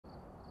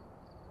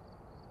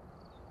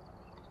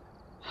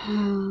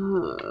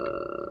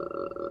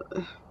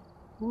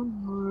One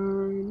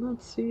more.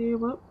 Let's see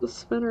what the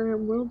spinner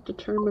will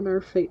determine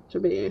our fate to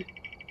be.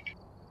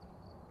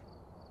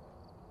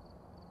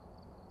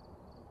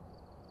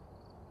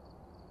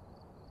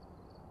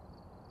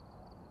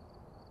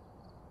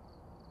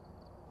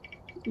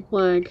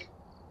 Flag.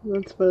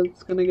 That's what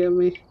it's gonna give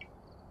me.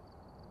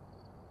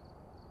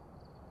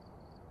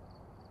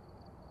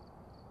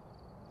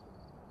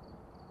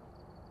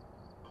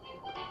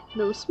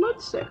 No smudge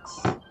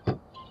sticks.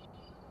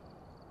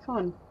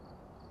 Fun.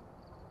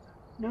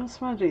 No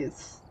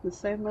smudgies. This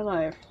saved my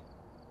life.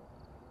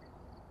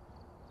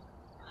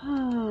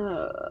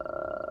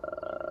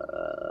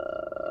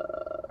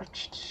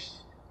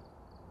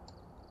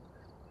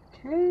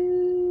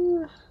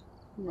 Okay.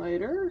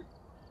 Lighter.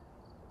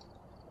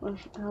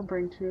 I'll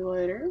bring 2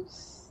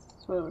 lighters.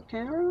 So a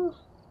camera.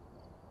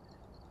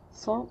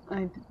 Salt.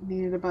 I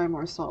needed to buy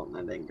more salt and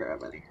I didn't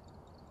grab any.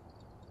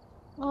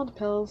 All the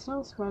pills,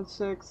 no smudge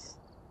sticks.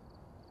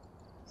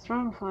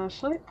 Strong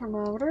flashlight,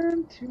 thermometer,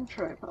 and 2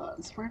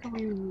 tripods. Where do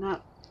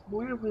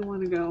we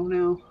want to go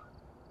now?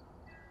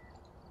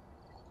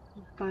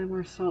 Buy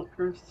more salt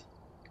first.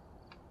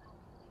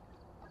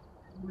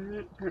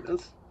 There it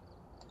is.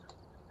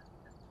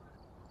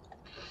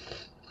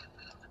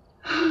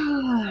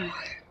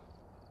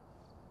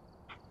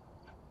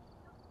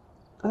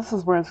 This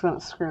is where it's going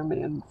to screw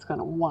me and it's going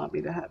to want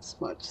me to have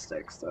smudge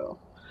sticks, so.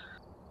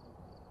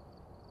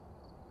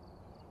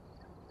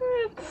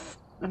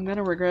 I'm going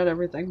to regret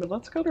everything, but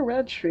let's go to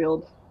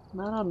Redfield.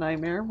 Not on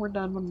Nightmare. We're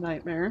done with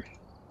Nightmare.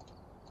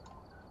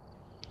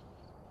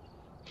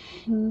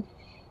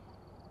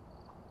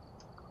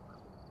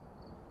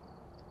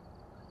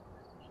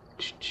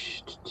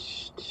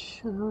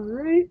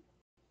 Alright.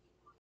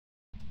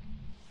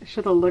 I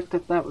should have looked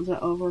if that was an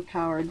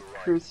overpowered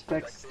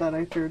crucifix that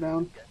I threw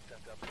down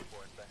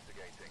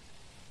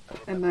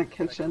in that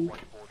kitchen,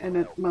 and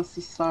it must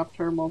have stopped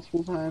her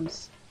multiple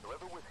times.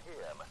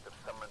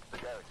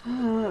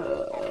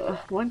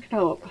 One can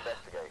hope.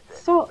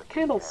 Salt,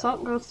 candle,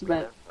 salt goes to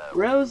bed.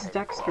 Rose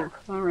Dexter.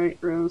 Alright,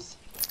 Rose.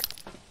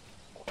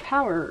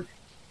 Power.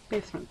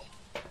 Basement.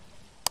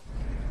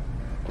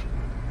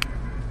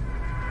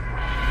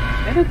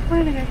 It is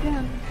planning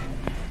again.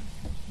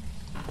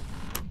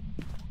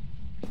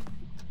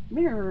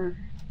 Mirror.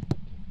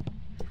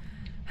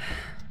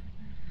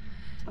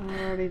 I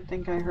already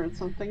think I heard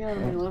something out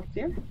of my left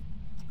ear.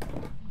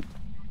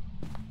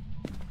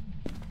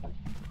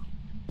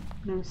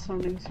 No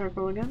summoning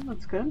circle again,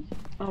 that's good.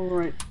 Oh,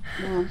 right.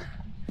 Well,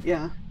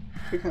 yeah,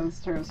 because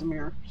there's a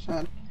mirror.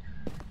 Shad.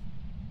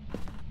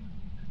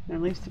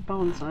 At least the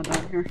bone's not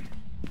out here.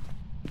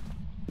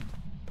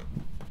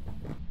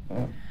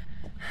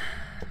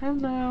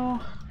 Hello.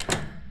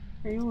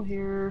 Are you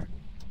here?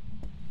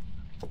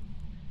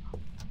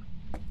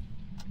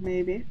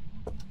 Maybe.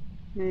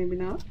 Maybe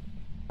not.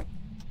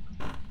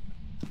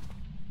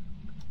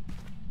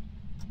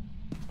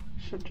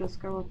 Should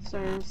just go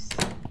upstairs.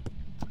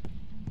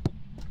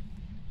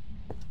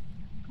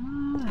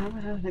 I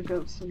haven't had a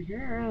ghost in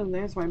here, and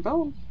there's my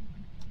bone.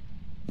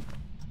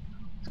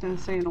 It's gonna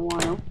say in a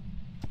while.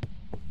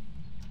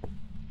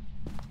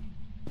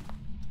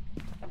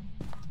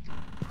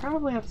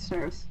 Probably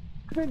upstairs.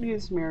 Could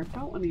use a mirror.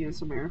 Don't want to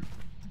use a mirror.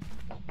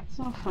 It's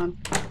not fun.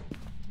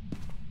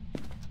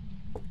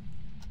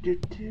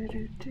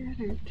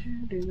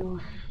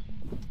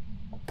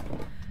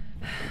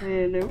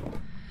 Hello.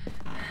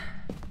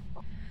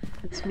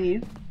 It's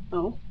me.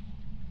 Oh.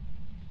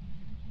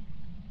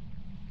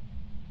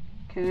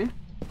 Okay.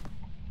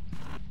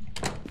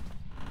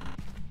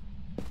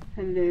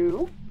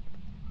 Hello.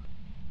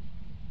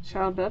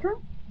 Child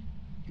bedroom?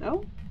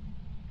 No?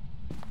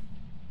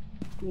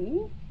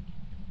 Me?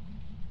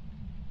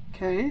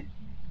 Okay.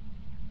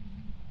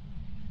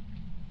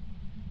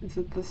 Is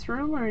it this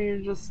room, or are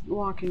you just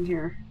walking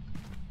here?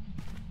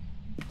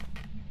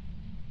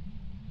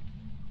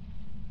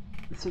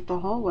 Is it the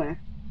hallway?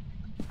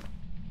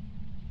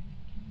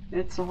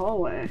 It's a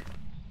hallway.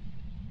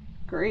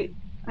 Great.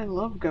 I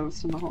love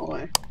ghosts in the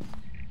hallway.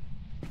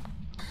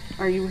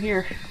 Are you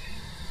here?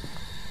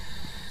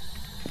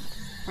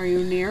 Are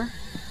you near?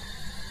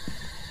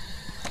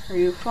 Are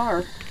you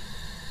far?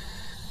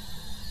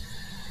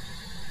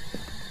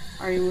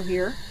 Are you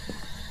here?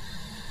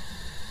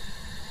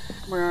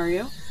 Where are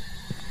you?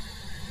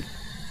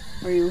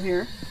 Are you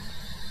here?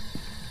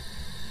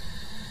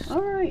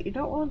 Alright, you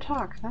don't want to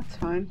talk. That's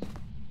fine.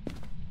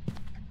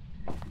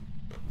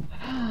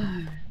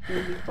 We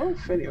need both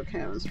video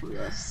cameras for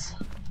this.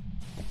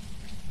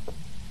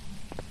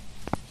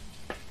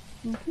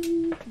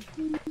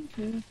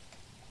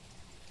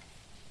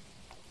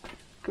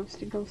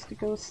 Ghosty, ghosty,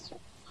 ghost.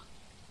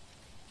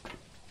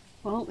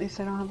 Well, at least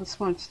I don't have a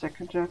smudge stick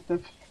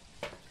objective.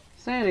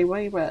 Sandy,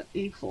 where you at?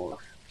 E4.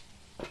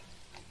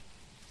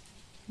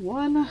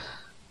 1.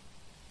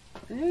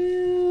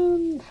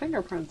 And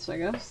fingerprints, I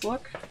guess.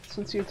 Look,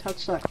 since you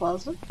touched that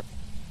closet.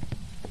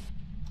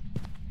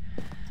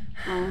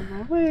 On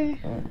my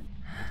way.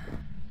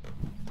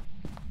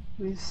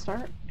 We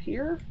start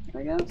here,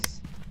 I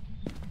guess.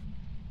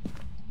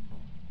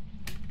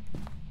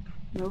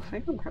 No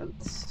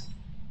fingerprints.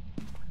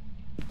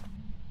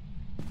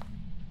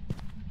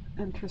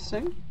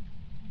 Interesting.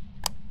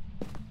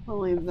 I'll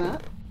leave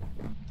that.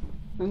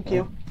 Thank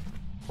you.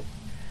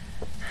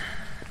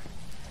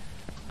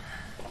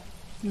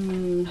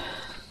 See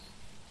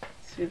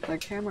if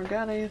that camera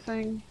got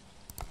anything.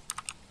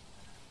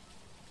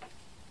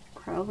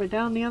 Probably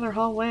down the other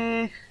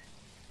hallway.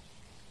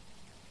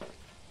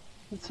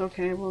 It's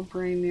okay, we'll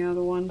bring the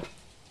other one.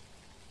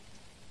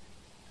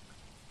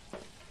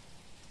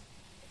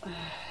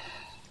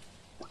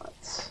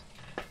 But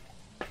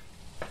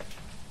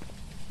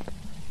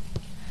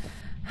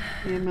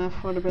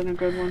EMF would have been a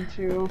good one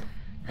too.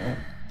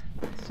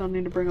 Still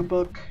need to bring a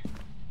book.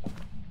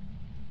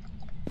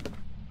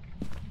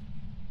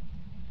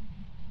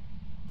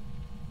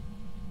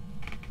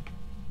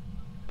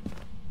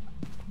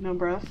 No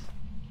breath.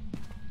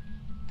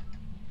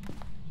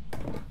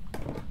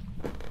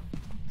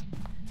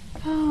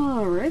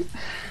 Alright.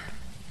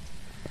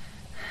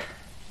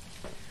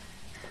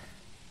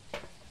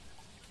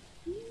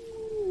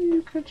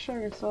 You could show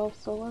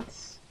yourself, so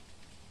let's...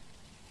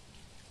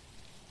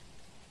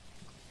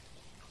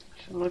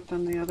 Should have looked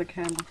on the other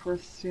camera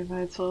first to see if I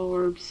had soul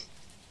orbs.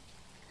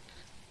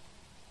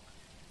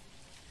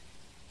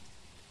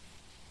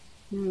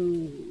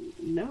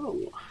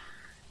 No.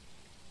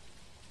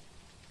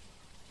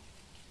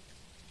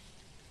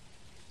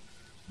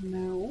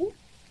 No.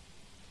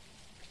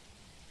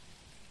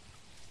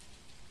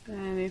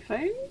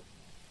 Anything?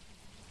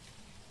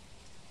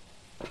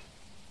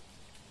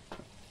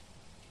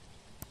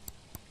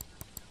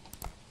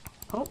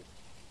 Oh.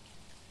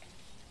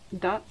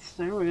 Dots,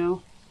 there we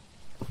go.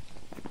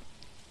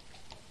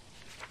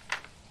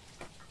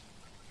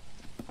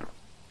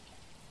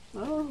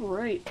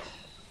 Alright.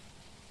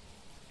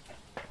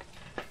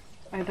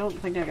 I don't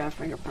think I got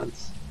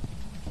fingerprints.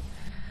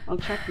 I'll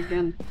check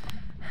again.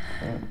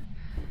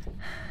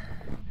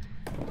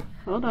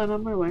 Hold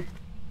on my way.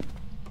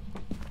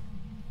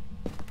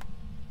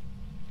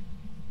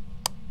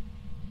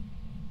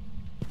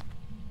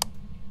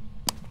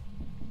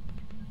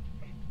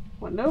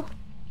 Window?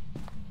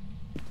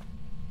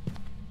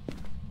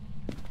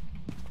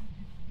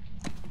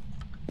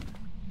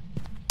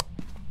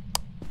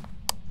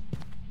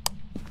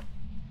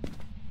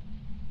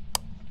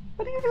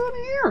 What are you doing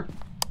here?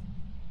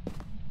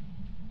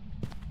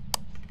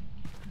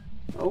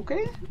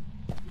 Okay.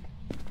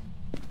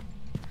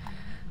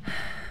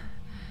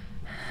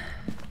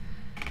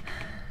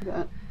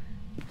 That.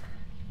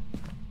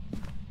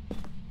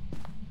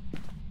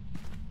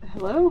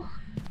 Hello?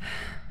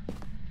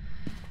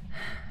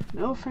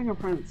 No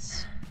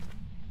fingerprints.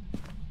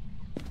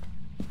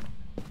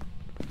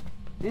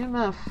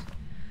 EMF.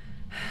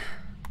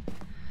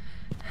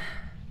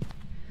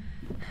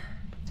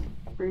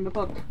 Bring the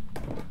book.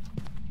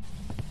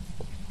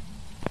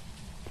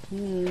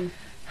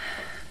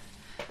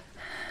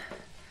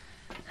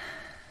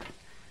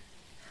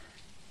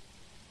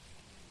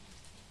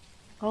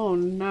 Oh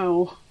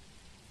no.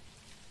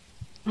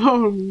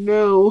 Oh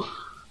no.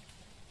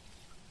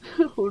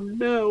 Oh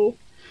no.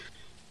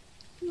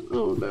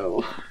 Oh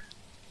no.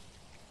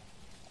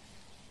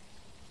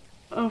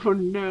 Oh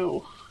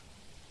no.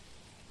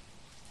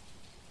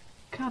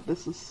 God,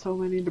 this is so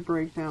many to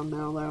break down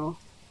now, though.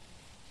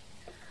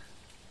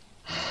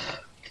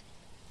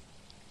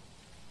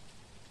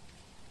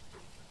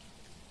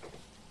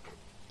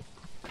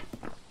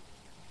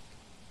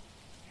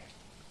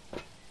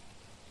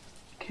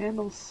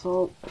 Candle,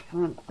 salt,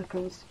 vent, a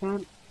ghost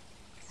vent,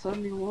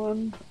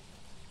 71.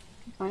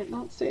 Might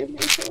not save me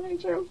for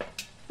Raiju.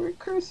 For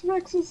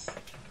crucifixes.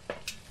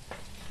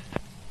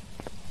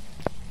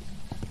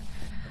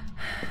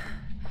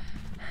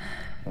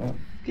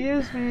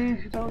 Excuse me,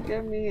 don't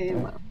give me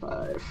a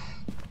 5.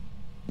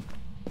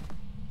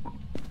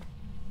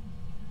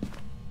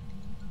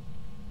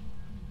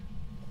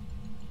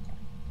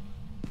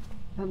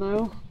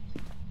 Hello?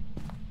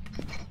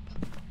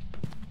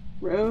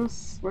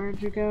 Rose,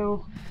 where'd you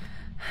go?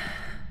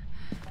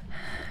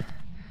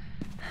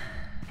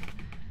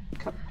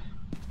 Cup.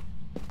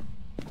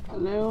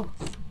 Hello?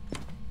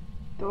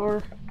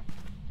 Door?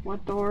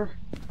 What door?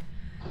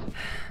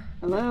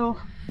 Hello?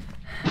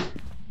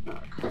 Oh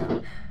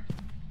crap.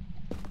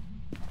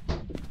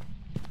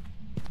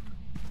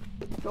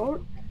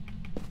 Door?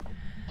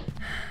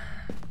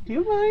 Do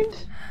you mind?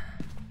 Is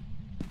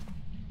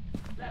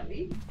that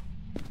me?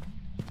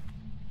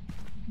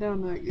 No,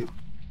 not you.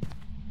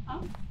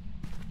 Oh.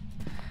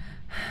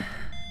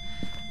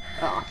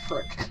 Ah,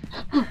 frick.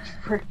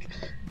 Frick.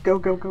 Go,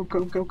 go, go,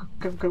 go, go, go,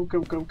 go,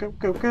 go, go, go,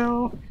 go,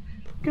 go.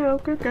 Go,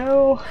 go,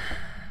 go.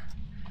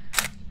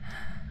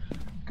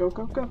 Go,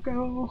 go, go,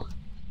 go.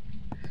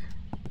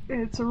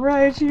 It's a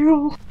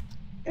Raiju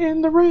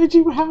in the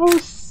Raiju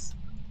house.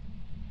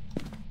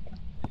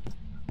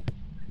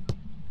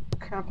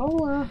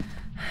 Crapola.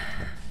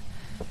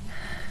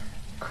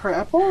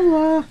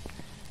 Crapola.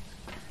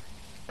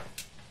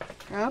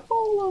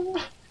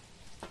 Crapola.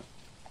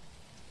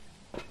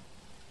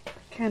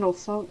 Candle,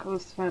 salt,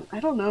 ghost vent. I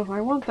don't know if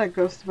I want that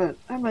ghost vent.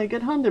 I might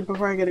get hunted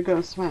before I get a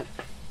ghost vent.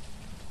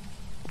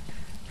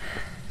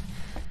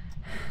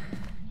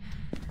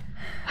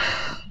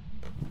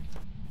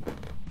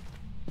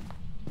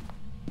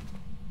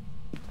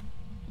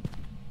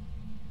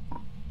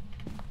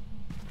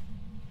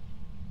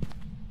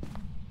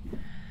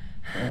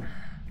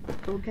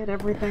 Go get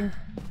everything.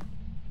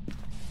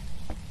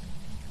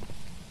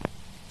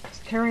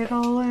 Just carry it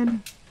all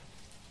in.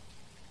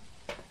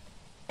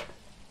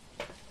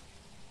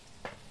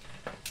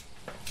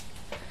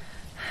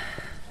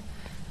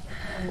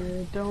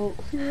 I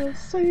don't feel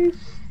safe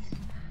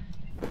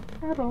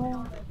at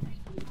all.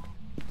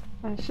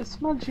 I should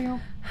smudge you.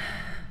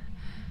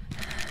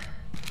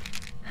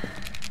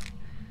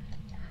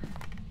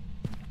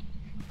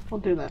 We'll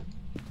do that.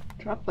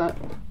 Drop that.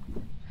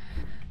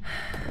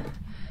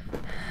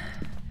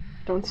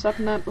 Don't step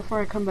in that before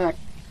I come back.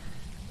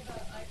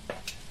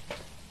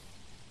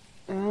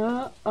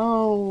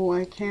 Oh,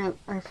 I can't.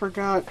 I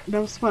forgot.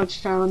 No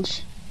smudge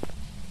challenge.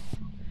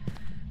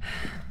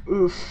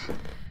 Oof.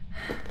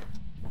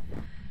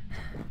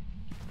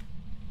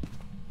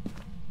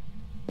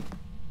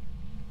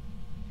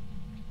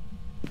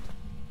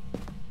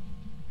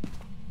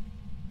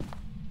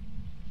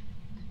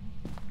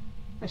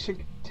 I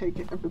should take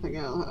everything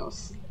out of the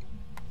house.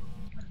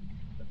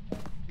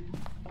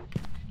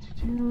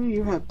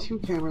 You have 2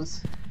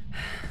 cameras.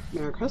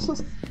 Merry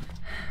Christmas.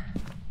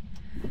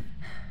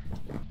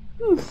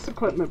 This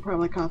equipment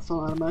probably costs a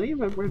lot of money,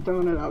 but we're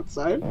doing it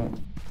outside.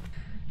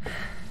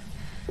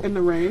 In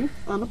the rain,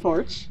 on the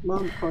porch. Well,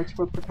 on the porch,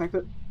 we'll protect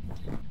it.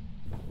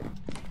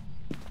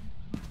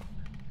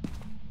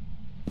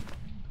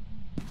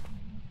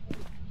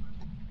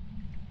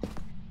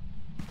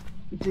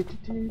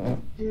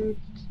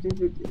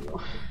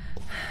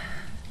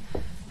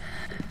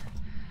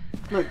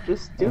 Look,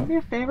 just do me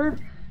a favor.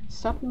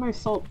 Step in my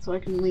salt so I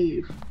can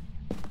leave.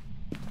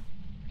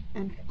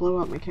 And blow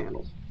out my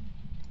candle.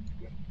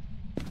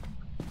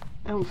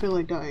 I don't feel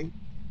like dying.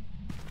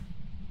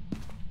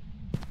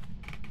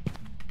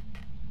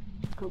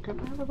 Go get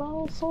another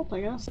bottle of salt,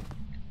 I guess.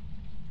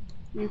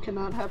 You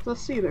cannot have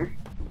this either.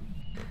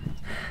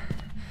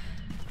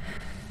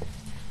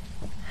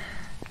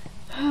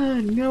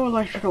 No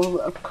electrical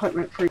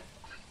equipment for you.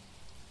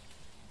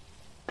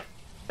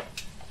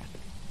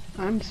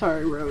 I'm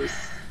sorry, Rose.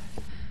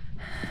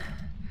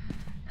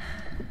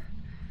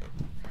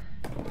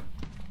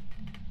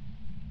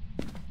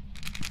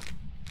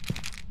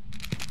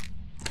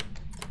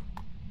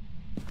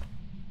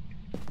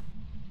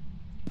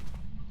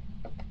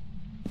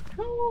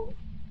 Oh.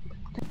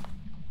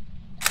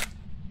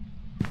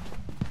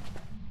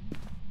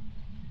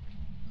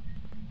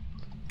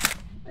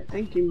 I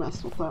think you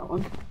messed with that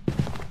one.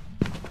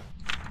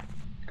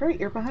 Great,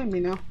 you're behind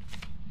me now.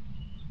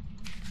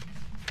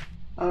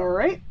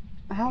 Alright,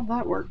 how'd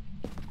that work?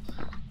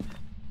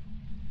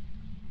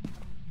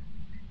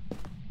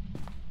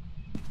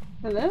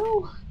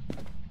 Hello?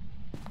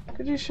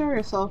 Could you show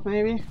yourself,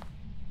 maybe?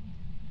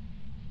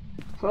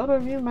 Photo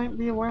of you might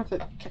be worth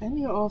it. Can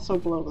you also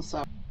blow this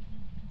out?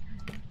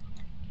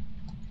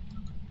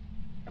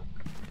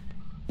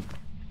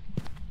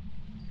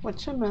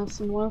 What you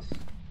messing with?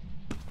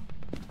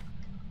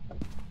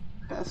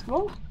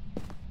 Basketball?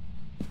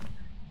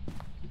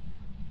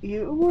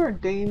 You were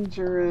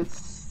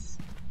dangerous.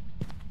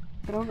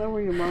 I don't know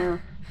where you are.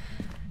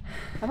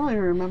 I don't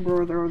even remember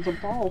where there was a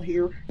ball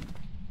here.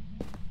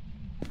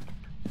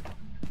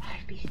 I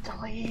need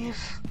to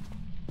leave.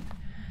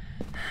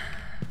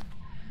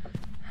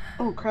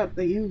 Oh crap,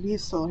 the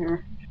UV's still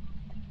here.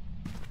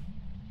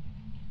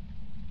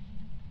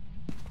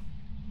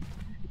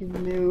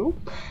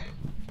 Nope.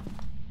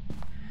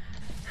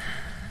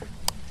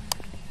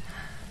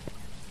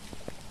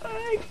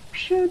 I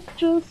should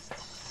just...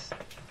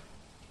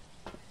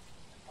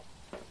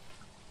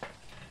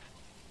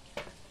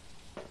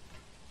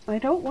 I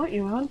don't want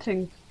you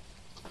hunting.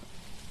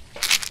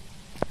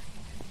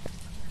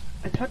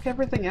 I took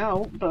everything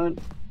out, but...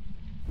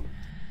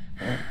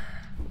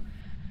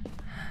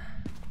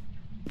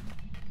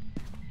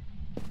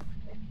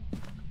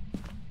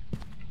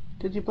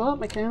 Did you blow up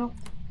my candle?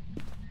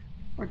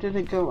 Or did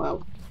it go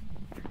out?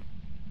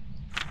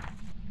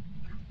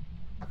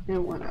 It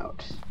went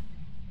out.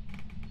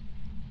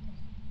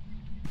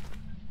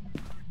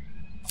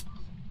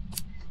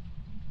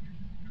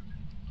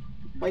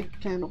 Light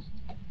candle.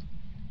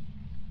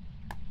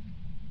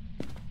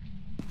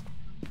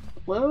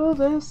 Blow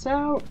this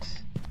out.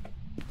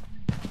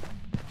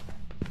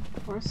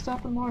 More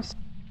stuff and more.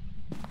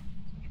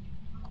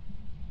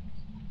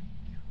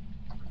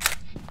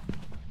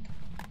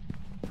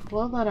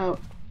 Blow that out.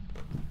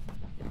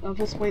 I'll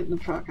just wait in the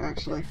truck,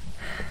 actually,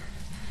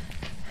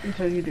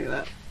 until you do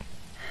that.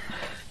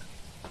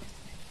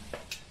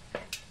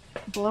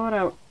 Blow it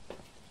out.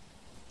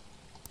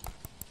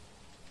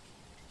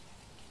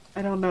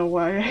 I don't know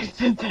why I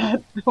did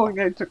that, knowing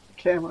I took the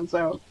cameras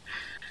out.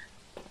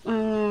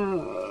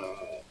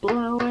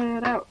 Blow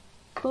it out.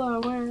 Blow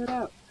it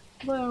out.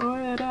 Blow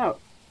it out.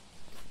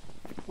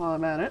 While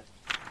I'm at it.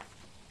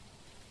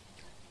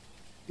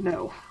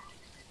 No.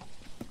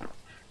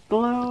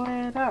 Blow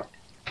it out.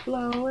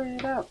 Blow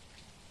it out.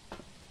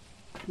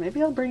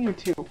 Maybe I'll bring you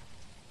 2.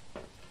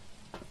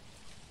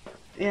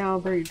 Yeah, I'll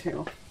bring you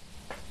 2.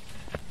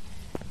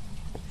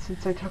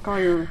 Since I took all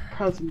your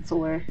presents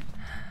away.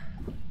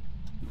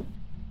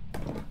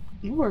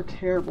 You are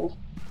terrible.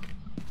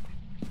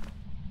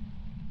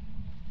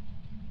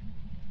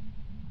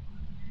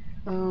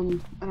 I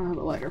don't have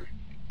a lighter.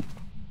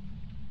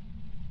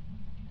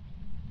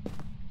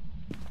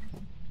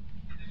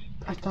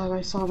 I thought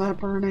I saw that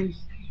burning.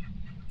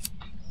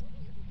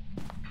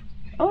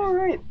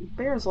 Alright,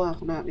 Bear's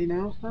laughing at me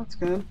now. That's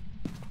good.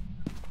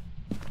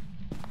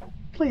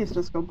 Please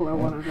just go blow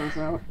one of those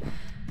out.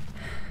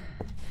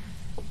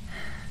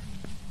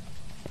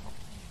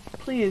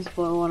 Please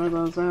blow one of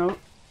those out.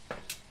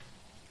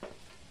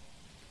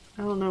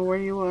 I don't know where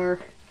you are.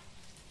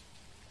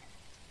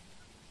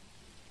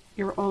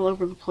 You're all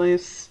over the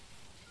place.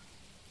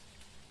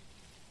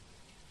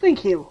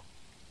 Thank you!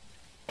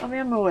 I'll be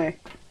on my way.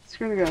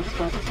 Screw the ghost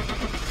stuff.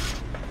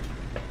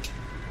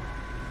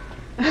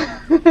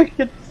 I get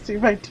to see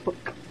my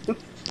twinkles.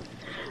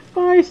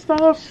 Bye,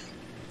 stuff!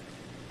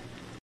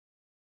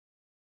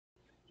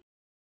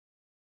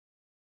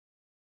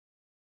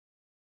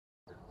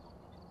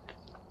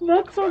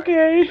 That's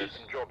okay. There's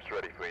some jobs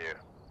ready for you.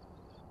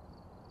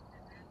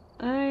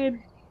 I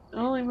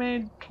only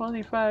made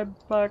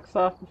 25 bucks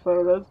off the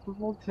photos, but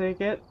we'll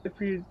take it if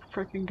you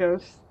freaking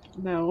ghost.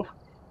 No.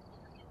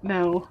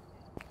 No.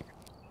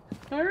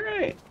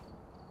 Alright.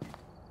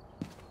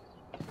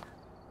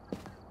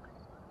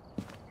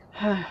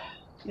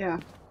 Yeah,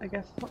 I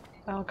guess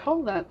I'll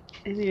call that.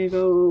 I need to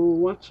go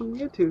watch some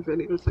YouTube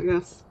videos, I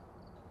guess.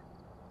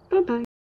 Bye-bye.